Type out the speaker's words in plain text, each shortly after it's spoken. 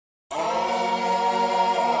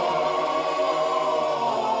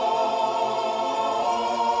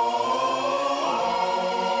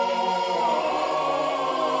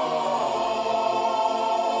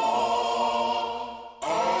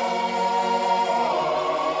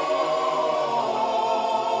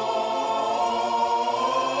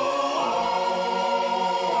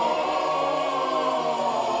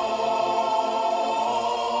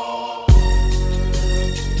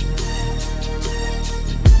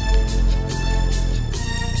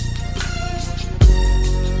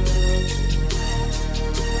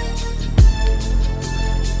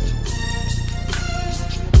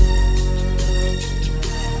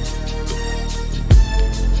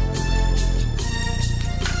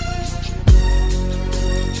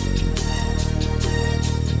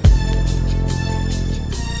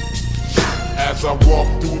As I walk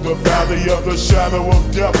through the valley of the shadow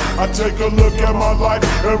of death, I take a look at my life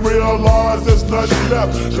and realize there's nothing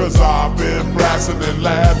left. Cause I've been blasting and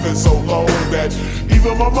laughing so long that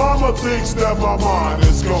even my mama thinks that my mind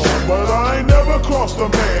is gone. But I ain't never crossed a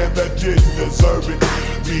man that didn't deserve it.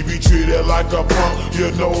 Me be treated like a punk, you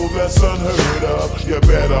know that's unheard of. You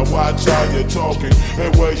better watch how you're talking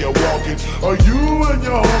and where you're walking, or you and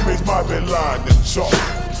your homies might be lying in chalk.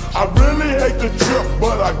 I really hate the trip,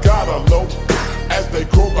 but I gotta low. As they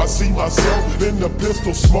croak, I see myself in the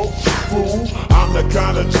pistol smoke. Fool, I'm the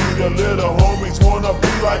kind of G the little homies wanna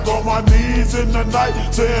be like, on my knees in the night,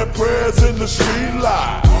 saying prayers in the street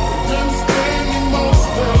light. Been spending most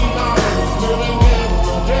of the night living in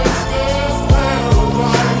the gangsta's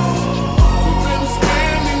paradise. We've been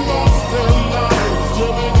spending most of the night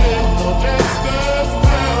living in the gangsta's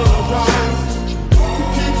paradise. We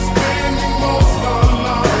keep spending most of our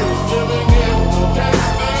lives living in the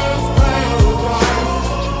gangsta's paradise.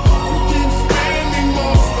 We keep spending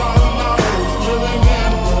most of our lives living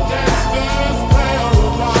in the gangsta's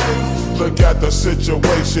paradise. Look at the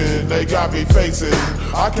situation they got me facing.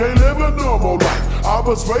 I can't live a normal life. I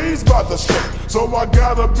was raised by the state, so I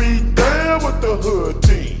gotta be down with the hood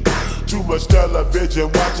team. Too much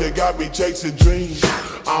television watching got me chasing dreams.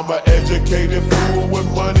 I'm an educated fool with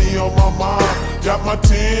money on my mind. Got my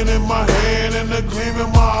tin in my hand and a gleam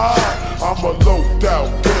in my eye. I'm a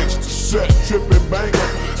low-out gangster, set tripping banger,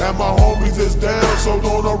 and my homies is down, so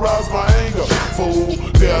don't arouse my anger. Fool,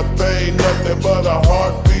 death ain't nothing but a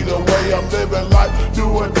heartbeat away. I'm living life, do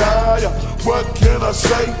or die. What can I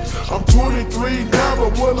say? I'm 23 now,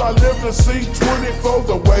 but will I live to see 24?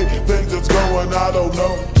 The way things is going, I don't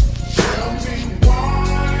know. Tell me,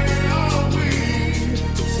 why are we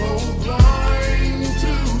so blind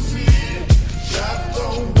to see that the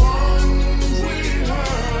ones we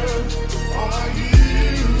hurt are you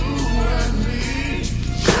and me?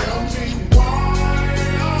 Tell me, why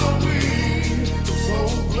are we so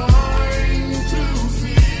blind to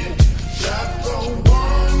see that the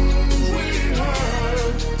ones we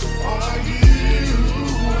hurt are you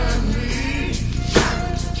and me?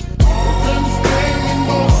 Been spending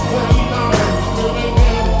most of the night living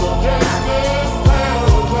in the gangsta's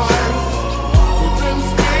paradise. We've been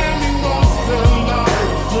spending most of the night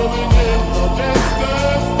living in the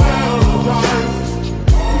gangsta's paradise.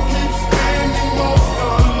 We keep spending most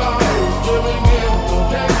of our lives living in the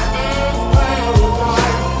gangsta's paradise.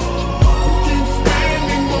 We keep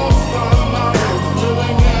spending most of our lives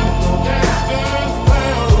living in the gangsta's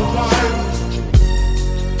paradise.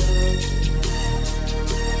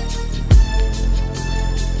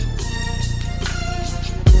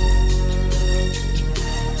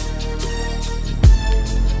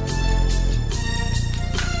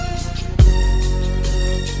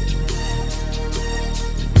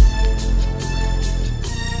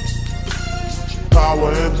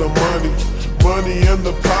 Power and the money, money and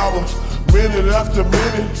the power. Minute after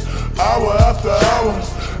minute, hour after hour,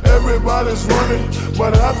 everybody's running,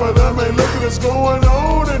 but half of them ain't looking what's going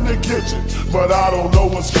on in the kitchen. But I don't know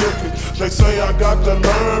what's cooking. They say I got to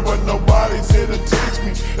learn, but nobody's here to teach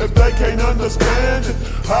me. If they can't understand it,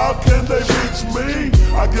 how can they reach me?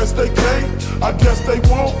 I guess they can't, I guess they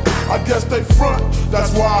won't, I guess they front.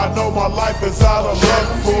 That's why I know my life is out of luck,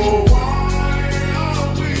 fool.